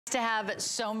To have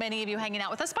so many of you hanging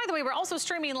out with us. By the way, we're also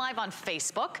streaming live on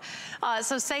Facebook.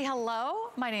 So say hello.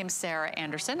 My name's Sarah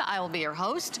Anderson. I will be your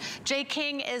host. Jay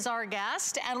King is our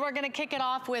guest, and we're gonna kick it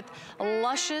off with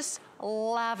luscious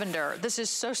lavender. This is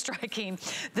so striking.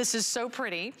 This is so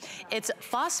pretty. It's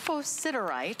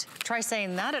phosphosiderite. Try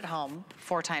saying that at home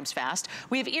 4 times fast.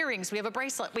 We have earrings, we have a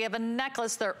bracelet, we have a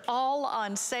necklace. They're all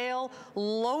on sale.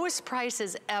 Lowest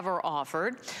prices ever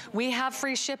offered. We have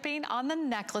free shipping on the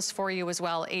necklace for you as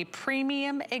well. A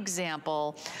premium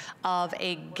example of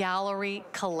a gallery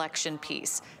collection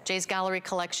piece. Jay's gallery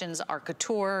collections are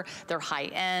couture, they're high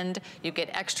end. You get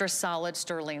extra solid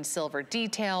sterling silver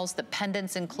details, the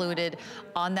pendants included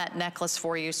on that necklace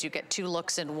for you, so you get 2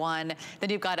 looks in one. Then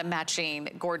you've got a matching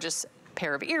gorgeous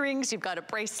pair of earrings, you've got a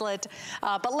bracelet.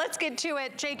 But let's get to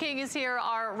it. Jay King is here,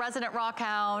 our resident rock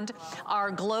hound, our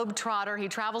globe trotter. He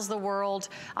travels the world.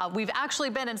 We've actually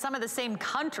been in some of the same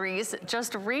countries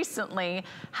just recently.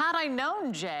 Had I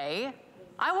known, Jay,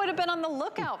 I would have been on the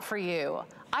lookout for you.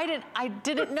 I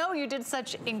didn't know you did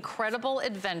such incredible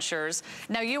adventures.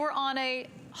 Now you were on a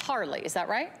Harley, is that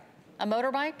right? A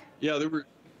motorbike? Yeah,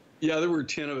 there were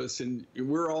 10 of us, and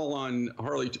we're all on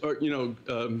Harley,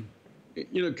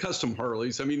 custom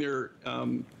Harleys. I mean, they're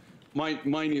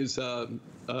mine is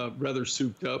rather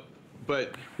souped up,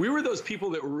 but we were those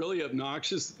people that were really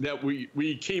obnoxious, that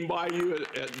we came by you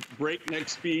at breakneck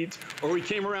speeds, or we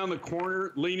came around the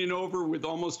corner leaning over with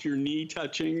almost your knee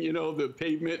touching, the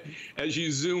pavement as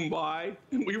you zoom by.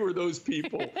 And we were those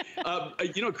people.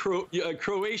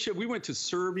 Croatia, we went to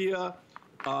Serbia.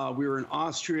 We were in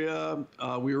Austria,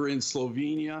 we were in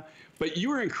Slovenia, but you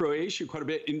were in Croatia quite a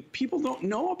bit, and people don't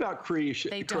know about Croatia,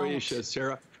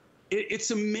 Sarah. It's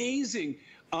amazing.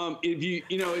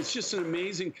 It's just an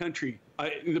amazing country.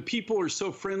 The people are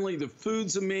so friendly. The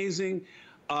food's amazing.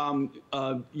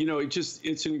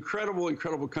 It's an incredible,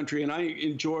 incredible country, and I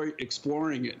enjoy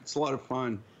exploring it. It's a lot of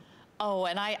fun. Oh,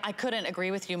 and I couldn't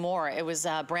agree with you more. It was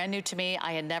brand new to me.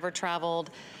 I had never traveled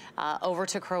over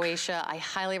to Croatia. I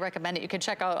highly recommend it. You can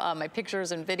check out my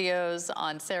pictures and videos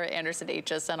on Sarah Anderson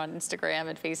HSN on Instagram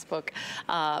and Facebook.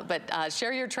 But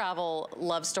share your travel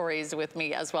love stories with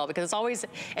me as well, because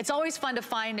it's always fun to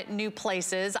find new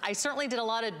places. I certainly did a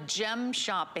lot of gem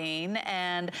shopping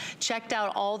and checked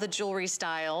out all the jewelry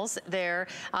styles there.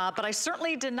 But I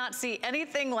certainly did not see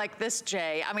anything like this,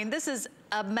 Jay. I mean, this is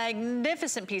a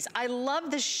magnificent piece. I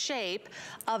love the shape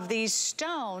of these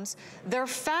stones. They're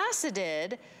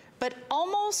faceted, but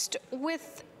almost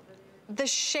with the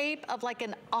shape of like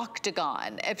an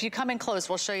octagon. If you come in close,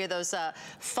 we'll show you those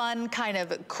fun kind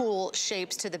of cool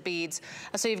shapes to the beads.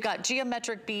 So you've got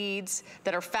geometric beads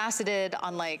that are faceted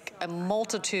on like a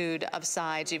multitude of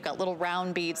sides. You've got little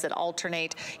round beads that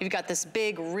alternate. You've got this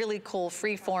big, really cool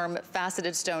freeform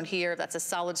faceted stone here. That's a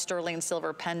solid sterling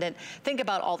silver pendant. Think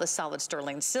about all the solid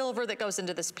sterling silver that goes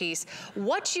into this piece.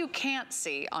 What you can't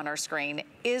see on our screen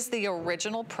is the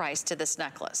original price to this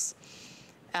necklace.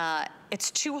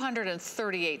 It's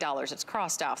 $238. It's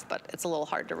crossed off, but it's a little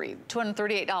hard to read.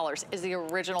 $238 is the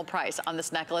original price on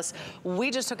this necklace.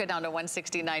 We just took it down to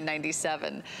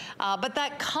 $169.97. But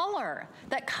that color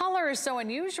is so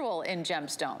unusual in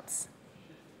gemstones.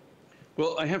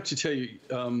 Well, I have to tell you,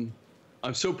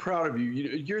 I'm so proud of you.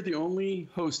 You're the only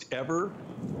host ever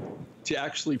to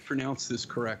actually pronounce this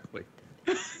correctly.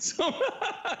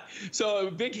 So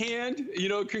a big hand,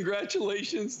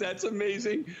 congratulations. That's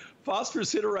amazing.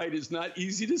 Phosphosiderite is not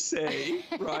easy to say,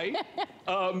 right?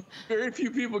 Very few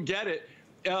people get it.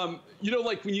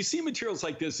 Like when you see materials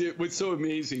like this, what's so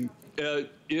amazing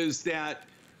is that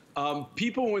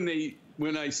people,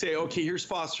 when I say, okay, here's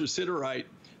phosphosiderite,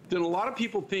 then a lot of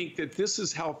people think that this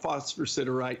is how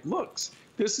phosphosiderite looks.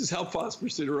 This is how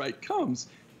phosphosiderite comes.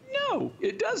 No,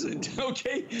 it doesn't,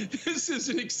 okay? This is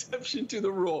an exception to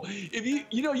the rule. If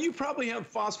you probably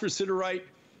have phosphosiderite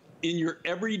in your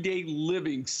everyday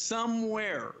living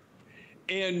somewhere.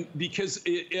 And because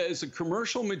as a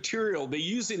commercial material, they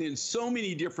use it in so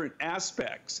many different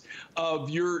aspects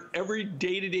of your every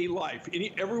day-to-day life.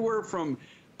 Everywhere from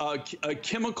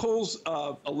chemicals,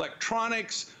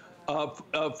 electronics,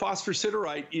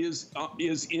 phosphosiderite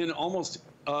is in almost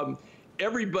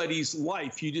everybody's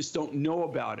life. You just don't know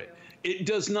about it. It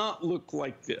does not look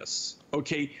like this,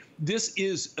 okay? This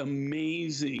is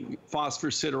amazing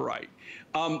phosphosiderite.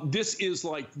 This is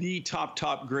like the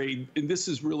top grade, and this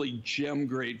is really gem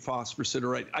grade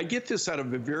phosphosiderite. I get this out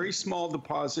of a very small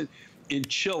deposit in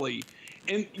Chile.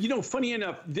 And, funny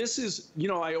enough, this is,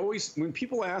 I always, when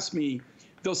people ask me,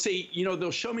 they'll say,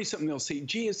 they'll show me something, they'll say,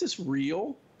 gee, is this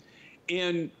real?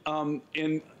 And I'm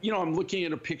looking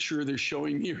at a picture they're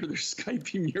showing me, or they're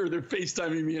Skyping me, or they're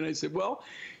FaceTiming me, and I said, well,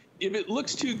 if it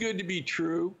looks too good to be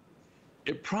true,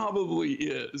 it probably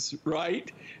is,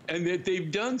 right? And that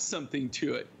they've done something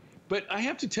to it. But I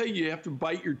have to tell you, you have to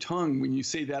bite your tongue when you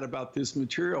say that about this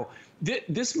material.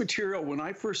 This material, when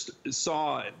I first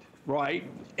saw it, right,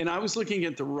 and I was looking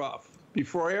at the rough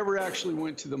before I ever actually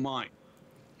went to the mine,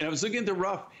 and I was looking at the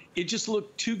rough, it just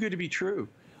looked too good to be true.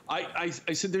 I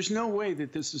said, there's no way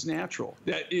that this is natural,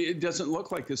 that it doesn't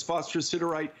look like this.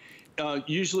 Phosphosiderite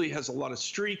usually has a lot of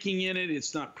streaking in it.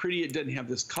 It's not pretty. It doesn't have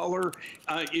this color.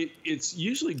 It's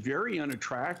usually very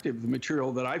unattractive, the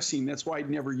material that I've seen. That's why I'd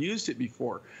never used it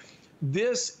before.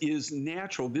 This is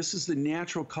natural. This is the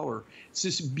natural color. It's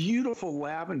this beautiful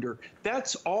lavender.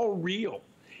 That's all real.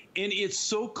 And it's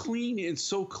so clean and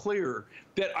so clear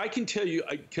that I can tell you,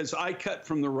 because I cut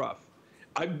from the rough.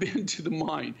 I've been to the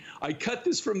mine. I cut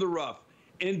this from the rough.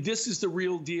 And this is the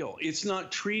real deal. It's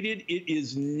not treated. It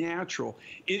is natural.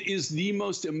 It is the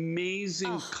most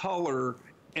amazing color.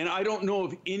 And I don't know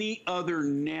of any other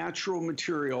natural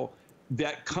material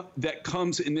that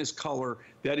comes in this color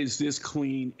that is this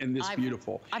clean and this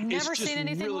beautiful. I've never seen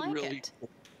anything like it. Cool.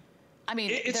 I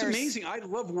mean, it's amazing. I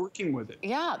love working with it.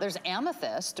 Yeah, there's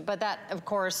amethyst, but that, of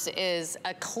course, is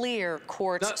a clear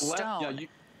quartz stone,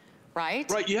 right?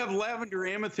 Right. You have lavender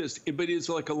amethyst, but it's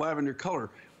like a lavender color.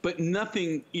 But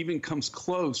nothing even comes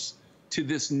close to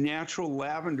this natural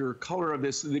lavender color of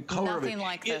this. The color of it. Nothing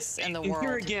like this in the world. And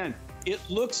here again,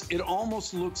 it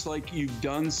almost looks like you've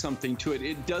done something to it.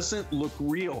 It doesn't look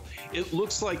real. It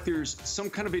looks like there's some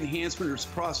kind of enhancement or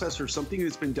process or something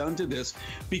that's been done to this,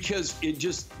 because it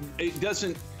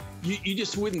doesn't. You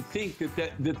just wouldn't think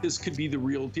that this could be the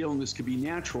real deal and this could be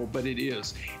natural, but it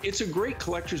is. It's a great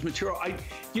collector's material. I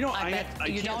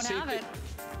can't say that.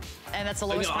 And that's the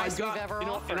lowest price we've ever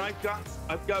offered. And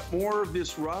I've got more of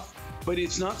this rough, but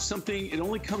it's not something. It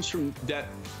only comes from that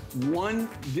one.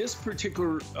 This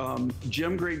particular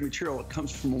gem grade material. It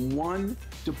comes from one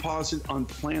deposit on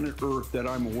planet Earth that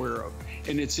I'm aware of,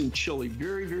 and it's in Chile.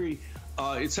 Very, very.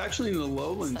 It's actually in the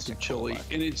lowlands of Chile,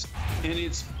 and it's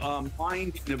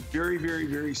mined in a very, very,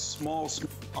 very small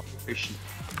operation.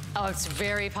 Oh, it's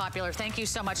very popular. Thank you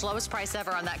so much. Lowest price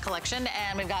ever on that collection.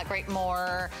 And we've got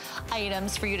more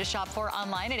items for you to shop for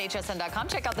online at hsn.com.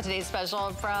 Check out the today's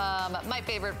special from my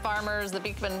favorite farmers, the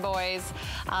Beekman Boys,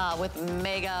 with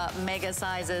mega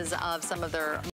sizes of some of their